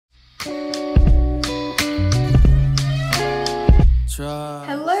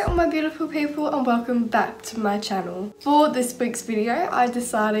beautiful people, and welcome back to my channel. For this week's video, I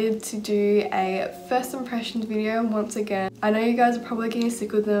decided to do a first impressions video once again. I know you guys are probably getting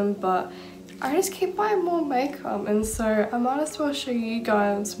sick of them, but I just keep buying more makeup, and so I might as well show you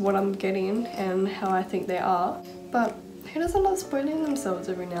guys what I'm getting and how I think they are. But who doesn't love spoiling themselves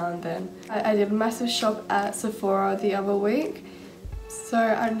every now and then? I did a massive shop at Sephora the other week, so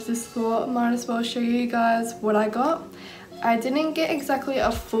I just thought might as well show you guys what I got. I didn't get exactly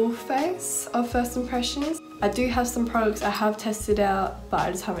a full face of first impressions. I do have some products I have tested out, but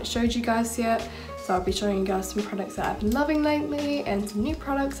I just haven't showed you guys yet. So I'll be showing you guys some products that I've been loving lately and some new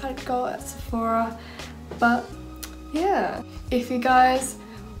products I got at Sephora. But yeah, if you guys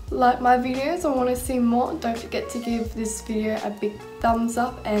like my videos or want to see more, don't forget to give this video a big thumbs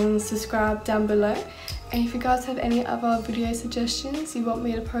up and subscribe down below. And if you guys have any other video suggestions you want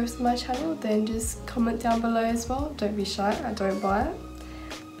me to post on my channel, then just comment down below as well. Don't be shy, I don't buy it.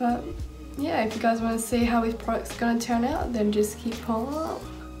 But yeah, if you guys want to see how these products are going to turn out, then just keep on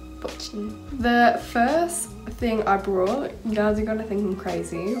watching. The first thing I brought, you guys are going to think I'm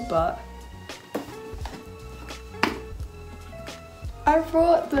crazy, but I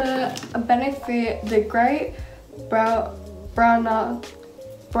brought the Benefit, the Great Brownanza.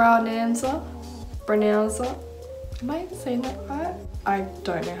 Am I even saying that right? I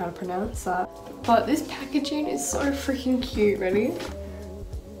don't know how to pronounce that. But this packaging is so freaking cute, ready?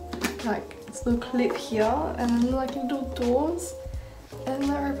 Like, it's a little clip here and then like little doors, and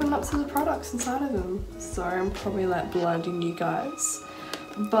they're open up to the products inside of them. Sorry, I'm probably like blinding you guys.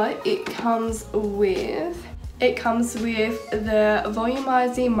 But it comes with the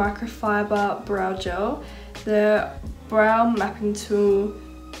volumizing microfiber brow gel, the brow mapping tool,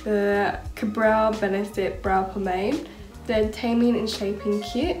 the Brow Benefit brow pomade, the taming and shaping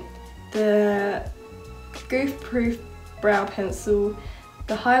kit, the goof proof brow pencil,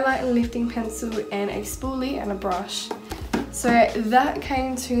 the highlight and lifting pencil, and a spoolie and a brush. So that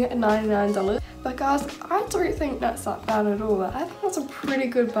came to $99. But guys, I don't think that's that bad at all. I think that's a pretty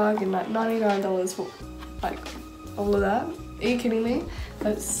good bargain, like $99 for like all of that. Are you kidding me?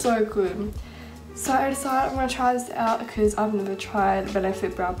 That's so good. So I decided I'm going to try this out because I've never tried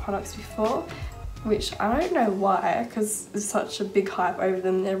Benefit brow products before, which I don't know why, because there's such a big hype over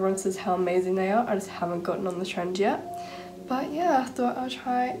them. Everyone says how amazing they are. I just haven't gotten on the trend yet. But yeah, I thought I'll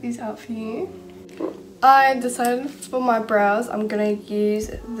try these out for you. I decided for my brows I'm going to use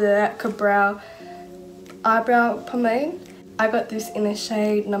the Brow eyebrow pomade. I got this in a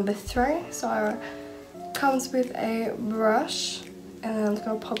shade number 3, so it comes with a brush. And then I'm just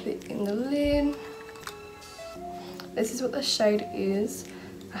going to pop it in the lid. This is what the shade is.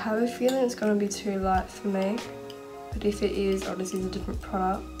 I have a feeling it's going to be too light for me, but if it is, I'll just use a different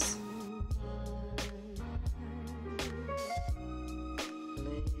product.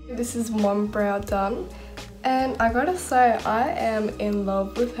 This is one brow done, and I gotta say I am in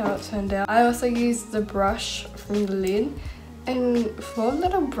love with how it turned out. I also used the brush from the lid, and for a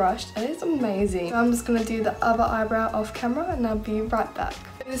little brush, that is amazing. So I'm just going to do the other eyebrow off camera and I'll be right back.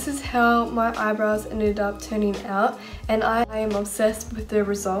 This is how my eyebrows ended up turning out, and I am obsessed with the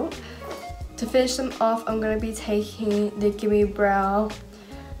result. To finish them off, I'm going to be taking the Gimme Brow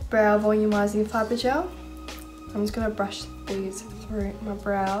Volumizing Fiber Gel. I'm just going to brush these through my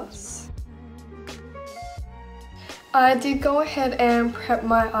brows. I did go ahead and prep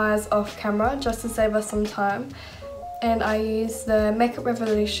my eyes off camera just to save us some time. And I used the Makeup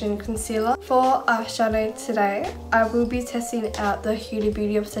Revolution concealer. For eyeshadow today, I will be testing out the Huda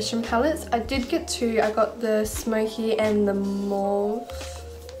Beauty Obsession palettes. I did get 2. I got the Smoky and the Mauve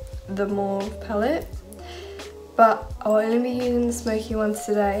palette. But I'll only be using the Smoky one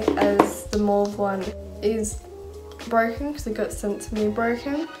today, as the Mauve one is broken because it got sent to me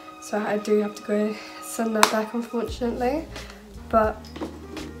broken. So I do have to go send that back, unfortunately. But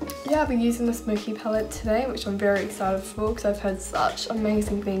yeah, I'll be using the Smoky palette today, which I'm very excited for because I've heard such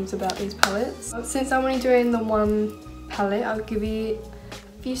amazing things about these palettes. Since I'm only doing the one palette, I'll give you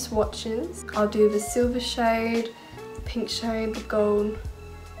a few swatches. I'll do the silver shade, the pink shade, the gold,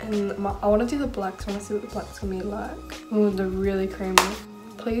 and I want to do the blacks. I want to see what the black's going to be like. Oh, they're really creamy.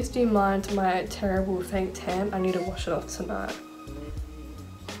 Please do mind my terrible fake tan. I need to wash it off tonight.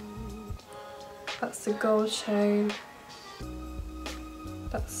 That's the gold shade.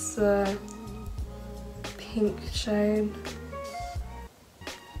 That's the pink shade,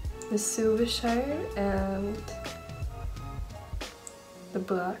 the silver shade, and the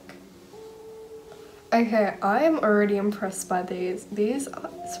black. Okay, I am already impressed by these. These are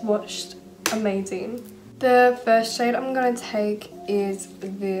swatched amazing. The first shade I'm going to take is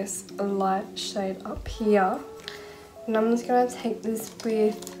this light shade up here. And I'm just going to take this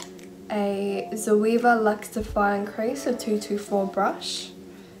with a Zoeva Luxe Define Crease, a 224 brush.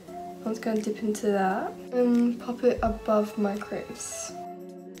 I'm just going to dip into that and pop it above my crease.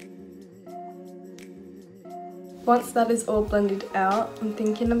 Once that is all blended out, I'm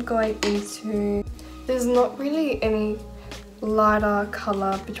thinking of going into, there's not really any lighter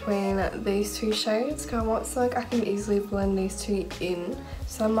colour between these two shades, so it looks like I can easily blend these two in.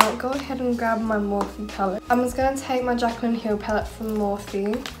 So I might go ahead and grab my Morphe palette. I'm just going to take my Jaclyn Hill palette from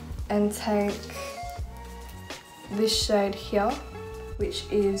Morphe and take this shade here, which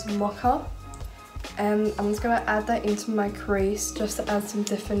is Mocha, and I'm just going to add that into my crease just to add some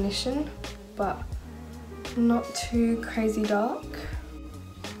definition, but not too crazy dark.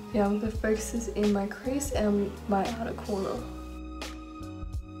 Yeah, the focus is in my crease and my outer corner.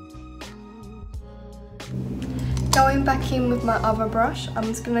 Going back in with my other brush, I'm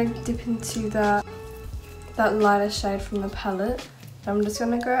just going to dip into that lighter shade from the palette. I'm just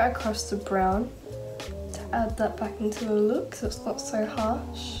going to go across the brown to add that back into the look so it's not so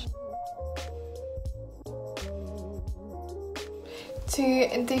harsh.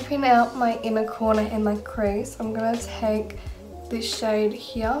 To deepen out my inner corner in my crease, I'm going to take this shade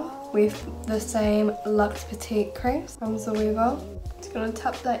here with the same Luxe Petite crease from Zoeva. Just going to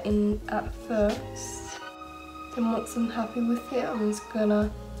tap that in at first. Then once I'm happy with it, I'm just going to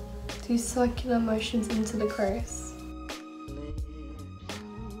do circular motions into the crease.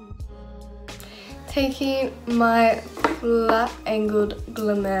 Taking my flat angled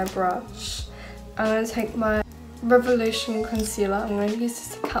Glimmer brush, I'm going to take my Revolution concealer. I'm going to use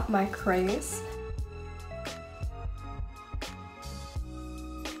this to cut my crease.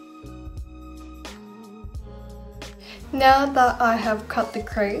 Now that I have cut the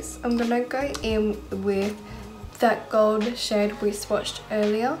crease, I'm going to go in with that gold shade we swatched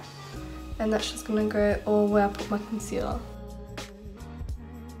earlier, and that's just going to go all where I put my concealer.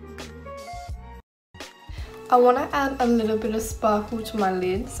 I want to add a little bit of sparkle to my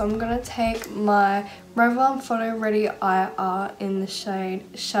lid, so I'm going to take my Revlon Photo Ready Eye Art in the shade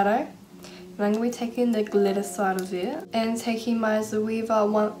Shadow, and I'm going to be taking the glitter side of it and taking my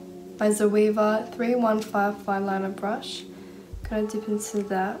Zoeva 315 fine liner brush. I'm going to dip into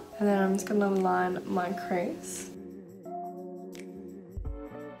that, and then I'm just going to line my crease.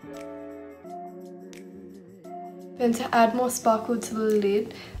 Then to add more sparkle to the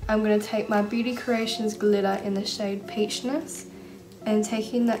lid, I'm going to take my Beauty Creations glitter in the shade Peachness, and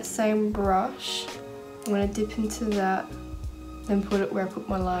taking that same brush, I'm going to dip into that and put it where I put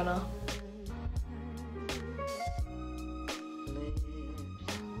my liner.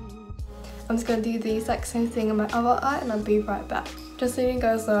 I'm just going to do the exact same thing in my other eye, and I'll be right back. Just letting you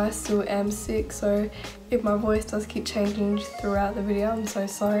guys know I still am sick, so if my voice does keep changing throughout the video, I'm so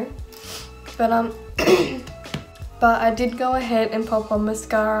sorry. But but I did go ahead and pop on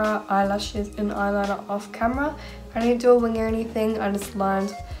mascara, eyelashes and eyeliner off camera. I didn't do a wing or anything, I just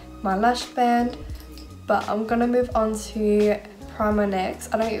lined my lash band. But I'm going to move on to primer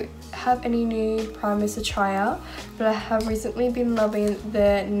next. I don't have any new primers to try out, but I have recently been loving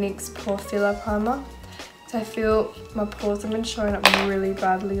the NYX Pore Filler Primer. So I feel my pores have been showing up really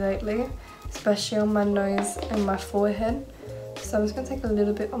badly lately, especially on my nose and my forehead. So I'm just going to take a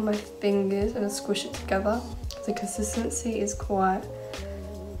little bit on my fingers and squish it together. The consistency is quite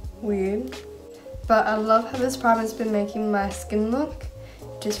weird, but I love how this primer has been making my skin look.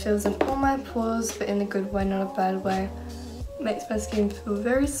 It just fills in all my pores, but in a good way, not a bad way. Makes my skin feel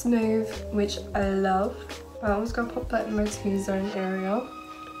very smooth, which I love. I'm just going to pop that in my T-zone area.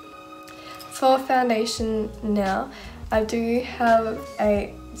 For foundation now, I do have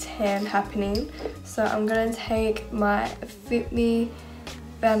a tan happening, so I'm going to take my Fit Me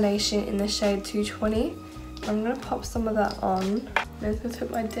foundation in the shade 220. I'm going to pop some of that on. Then I'm going to take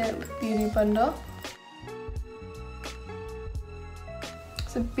my damp beauty blender.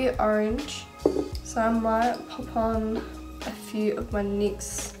 It's a bit orange, so I might pop on a few of my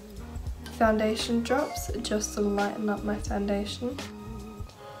NYX foundation drops just to lighten up my foundation.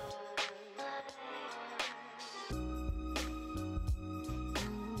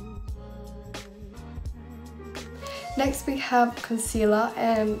 Next we have concealer,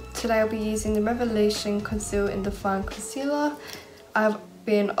 and today I'll be using the Revolution Conceal and Define Concealer. I've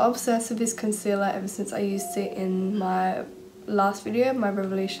been obsessed with this concealer ever since I used it in my last video, my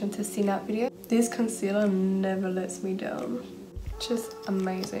Revolution Testing Out video. This concealer never lets me down. Just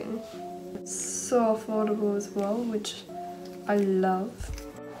amazing. So affordable as well, which I love.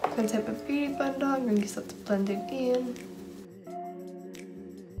 I'm going to take my beauty blender, I'm going to use that to blend it in.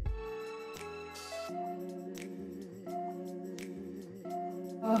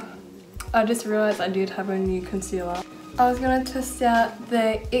 I just realised I did have a new concealer. I was going to test out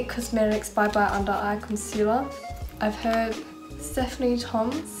the It Cosmetics Bye Bye Under Eye Concealer. I've heard Stephanie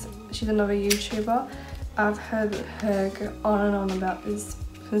Toms, she's another YouTuber, I've heard her go on and on about this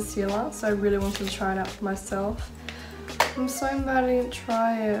concealer, so I really wanted to try it out for myself. I'm so mad I didn't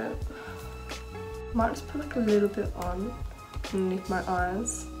try it. Might just put like a little bit on underneath my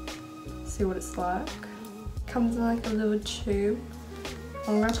eyes, see what it's like. Comes in like a little tube.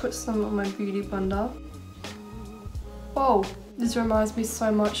 I'm going to put some on my beauty blender. Whoa, this reminds me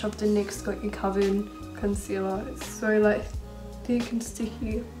so much of the NYX Got You Covered concealer. It's so like thick and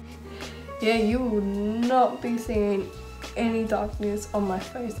sticky. Yeah, you will not be seeing any darkness on my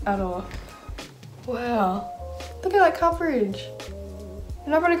face at all. Wow, look at that coverage.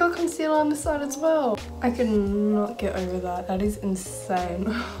 And I've already got concealer on the side as well. I cannot get over that. That is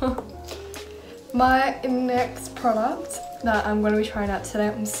insane. My next product that I'm going to be trying out today,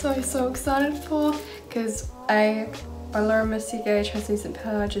 I'm so excited for, because my Laura Mercier translucent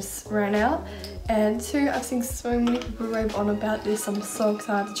powder just ran out, and 2, I've seen so many people rave on about this, so I'm so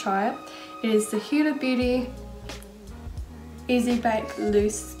excited to try it. It is the Huda Beauty Easy Bake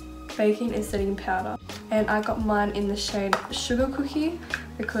Loose Baking and Setting Powder, and I got mine in the shade Sugar Cookie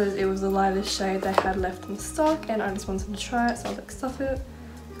because it was the lightest shade they had left in stock, and I just wanted to try it, so I was like, stuff it,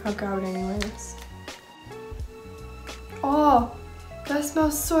 I'll grab it anyways. Oh, that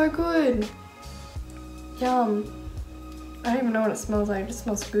smells so good. Yum. I don't even know what it smells like, it just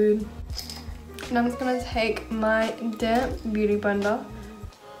smells good. And I'm just going to take my damp beauty blender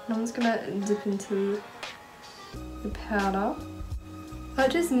and I'm just going to dip into the powder. That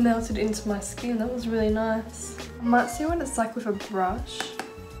just melted into my skin, that was really nice. I might see what it's like with a brush.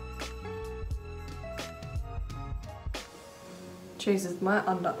 Jesus, my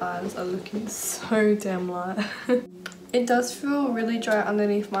under eyes are looking so damn light. It does feel really dry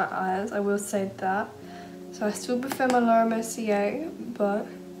underneath my eyes, I will say that. So I still prefer my Laura Mercier, but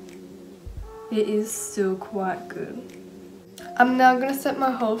it is still quite good. I'm now going to set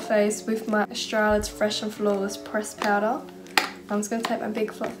my whole face with my Australia's Fresh and Flawless Pressed Powder. I'm just going to take my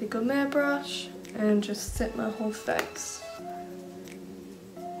big fluffy Gourmet brush and just set my whole face.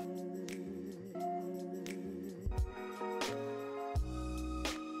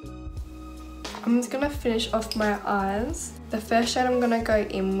 I'm just going to finish off my eyes. The first shade I'm going to go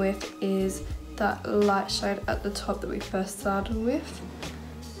in with is that light shade at the top that we first started with.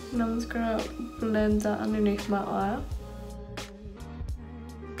 And I'm just going to blend that underneath my eye.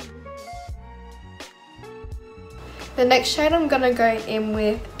 The next shade I'm going to go in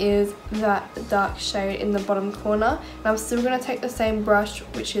with is that dark shade in the bottom corner. And I'm still going to take the same brush,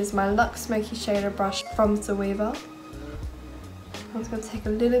 which is my Luxe Smoky Shader brush from Zoeva. I'm just going to take a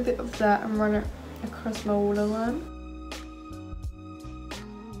little bit of that and run it across my waterline.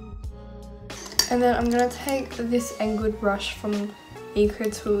 And then I'm going to take this angled brush from Eco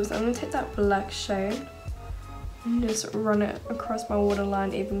Tools. I'm going to take that black shade and just run it across my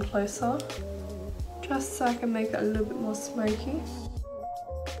waterline even closer, just so I can make it a little bit more smoky.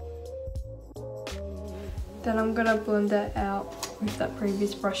 Then I'm going to blend that out with that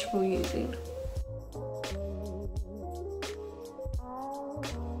previous brush we were using.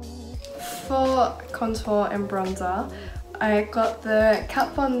 For contour and bronzer, I got the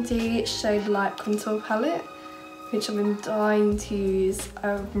Kat Von D Shade Light Contour Palette, which I've been dying to use.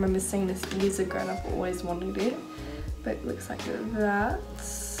 I remember seeing this years ago and I've always wanted it, but it looks like that.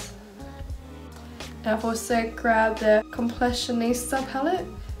 And I've also grabbed the Completionista palette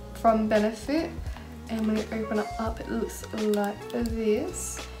from Benefit, and when you open it up it looks like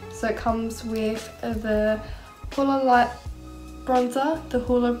this. So it comes with the Hoola Light Bronzer, the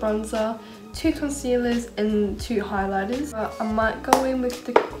Hoola Bronzer, 2 concealers and 2 highlighters. But I might go in with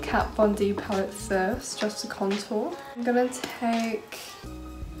the Kat Von D palette first, just to contour. I'm going to take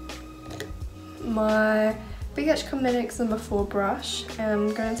my BH Cosmetics number 4 brush, and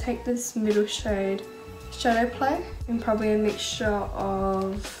I'm going to take this middle shade Shadow Play, and probably a mixture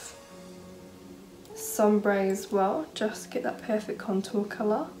of Sombre as well, just to get that perfect contour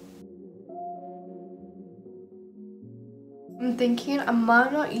colour. I'm thinking I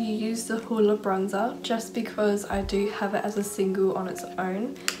might not use the Hoola bronzer just because I do have it as a single on its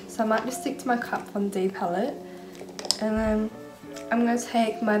own, so I might just stick to my Kat Von D palette. And then I'm going to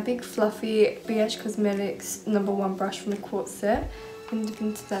take my big fluffy BH Cosmetics number 1 brush from the Quartz set and dip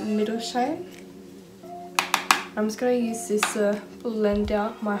into that middle shade. I'm just going to use this to blend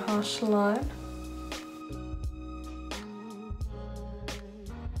out my harsh line.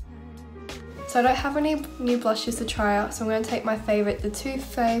 So I don't have any new blushes to try out, so I'm going to take my favourite, the Too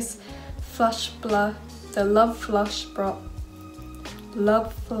Faced Flush Blush, the Love Flush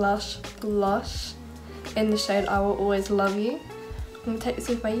Blush in the shade I Will Always Love You. I'm going to take this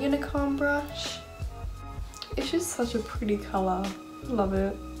with my unicorn brush. It's just such a pretty colour. Love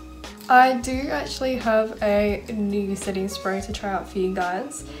it. I do actually have a new setting spray to try out for you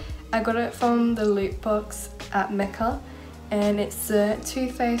guys. I got it from the loot box at Mecca, and it's the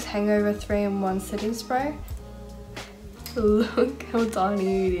Too Faced Hangover 3-in-1 setting spray. Look how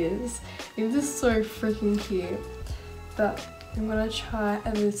tiny it is. It's just so freaking cute. But I'm gonna try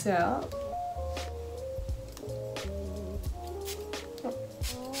this out.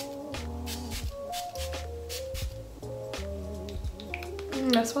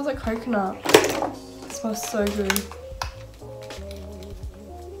 That smells like coconut. It smells so good.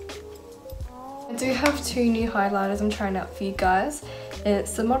 I do have two new highlighters I'm trying out for you guys.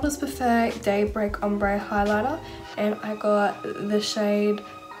 It's the Models Perfect Daybreak Ombre Highlighter, and I got the shade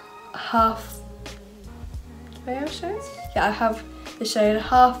Half... Do I have shades? Yeah, I have the shade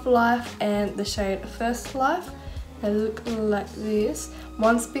Half Life and the shade First Life. They look like this.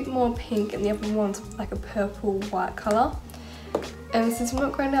 One's a bit more pink and the other one's like a purple white colour. And since I'm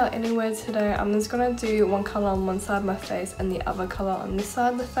not going out anywhere today, I'm just going to do one colour on one side of my face and the other colour on this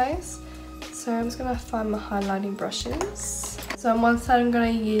side of the face. So I'm just going to find my highlighting brushes. So on one side I'm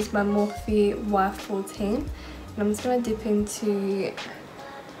going to use my Morphe Y14, and I'm just going to dip into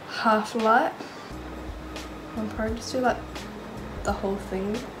Half Light. I'll probably just do like the whole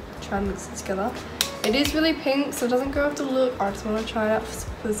thing, try and mix it together. It is really pink, so it doesn't go off the look. I just want to try it out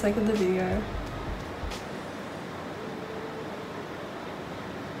for the sake of the video.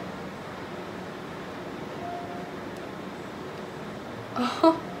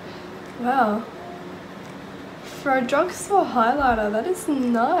 Oh, wow. For a drugstore highlighter, that is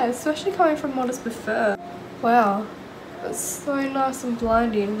nice, especially coming from Models Prefer. Wow, it's so nice and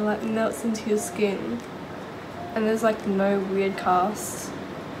blinding, it like melts into your skin. And there's like no weird cast.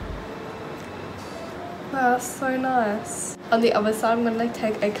 Wow, so nice. On the other side, I'm going to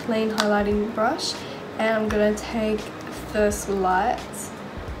take a clean highlighting brush, and I'm going to take First Light.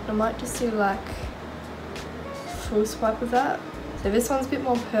 I might just do like a full swipe of that. So this one's a bit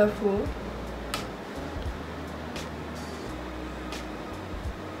more purple.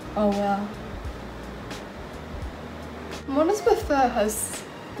 Oh wow. Models Prefer has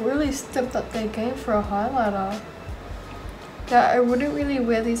really stepped up their game for a highlighter. Now, I wouldn't really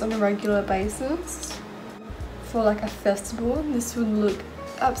wear these on a regular basis. For like a festival, this would look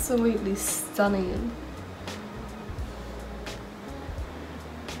absolutely stunning.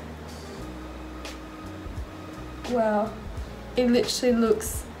 Wow, it literally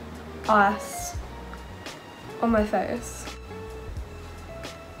looks ice on my face.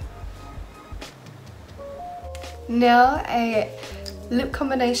 Now a lip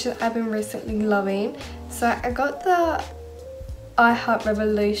combination I've been recently loving. So I got the ahaha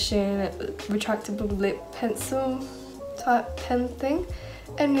Revolution retractable lip pencil type pen thing,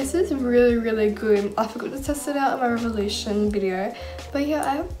 and this is really good. I forgot to test it out in my Revolution video, but yeah,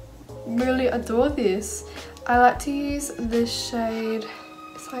 I really adore this. I like to use this shade.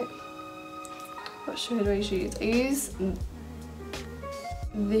 It's like, what shade do I use? I use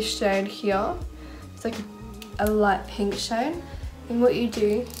this shade here. It's like a light pink shade, and what you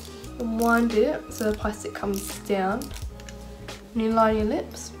do, you wind it so the plastic comes down, and you line your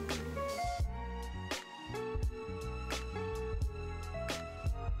lips.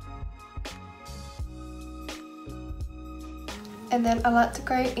 And then I like to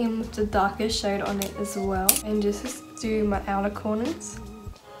go in with the darkest shade on it as well, and just do my outer corners.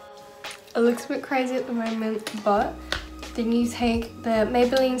 It looks a bit crazy at the moment, but then you take the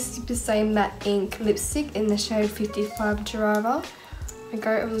Maybelline Super Stay Matte Ink lipstick in the shade 55 Driver and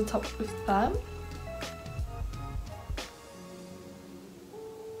go over the top with that.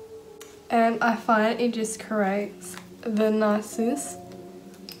 And I find it just creates the nicest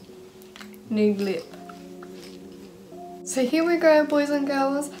nude lip. So here we go, boys and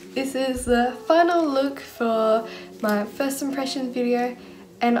girls. This is the final look for my first impressions video,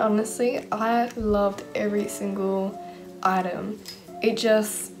 and honestly, I loved every single item.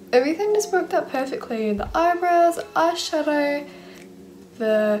 Everything just worked out perfectly. The eyebrows, eyeshadow,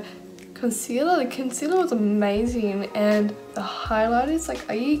 the concealer was amazing, and the highlighters, like,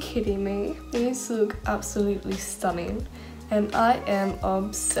 are you kidding me? These look absolutely stunning, and I am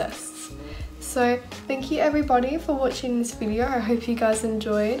obsessed. So thank you everybody for watching this video. I hope you guys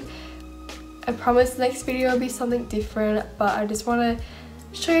enjoyed. I promise the next video will be something different, but I just want to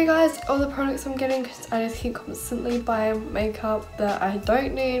show you guys all the products I'm getting, because I just keep constantly buying makeup that I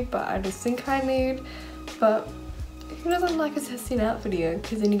don't need but I just think I need. But who doesn't like a testing out video?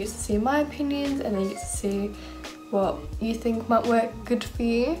 Because then you get to see my opinions, and then you get to see what you think might work good for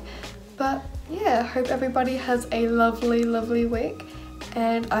you. But yeah, I hope everybody has a lovely week,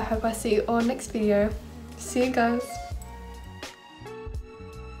 and I hope I see you all next video. See you guys.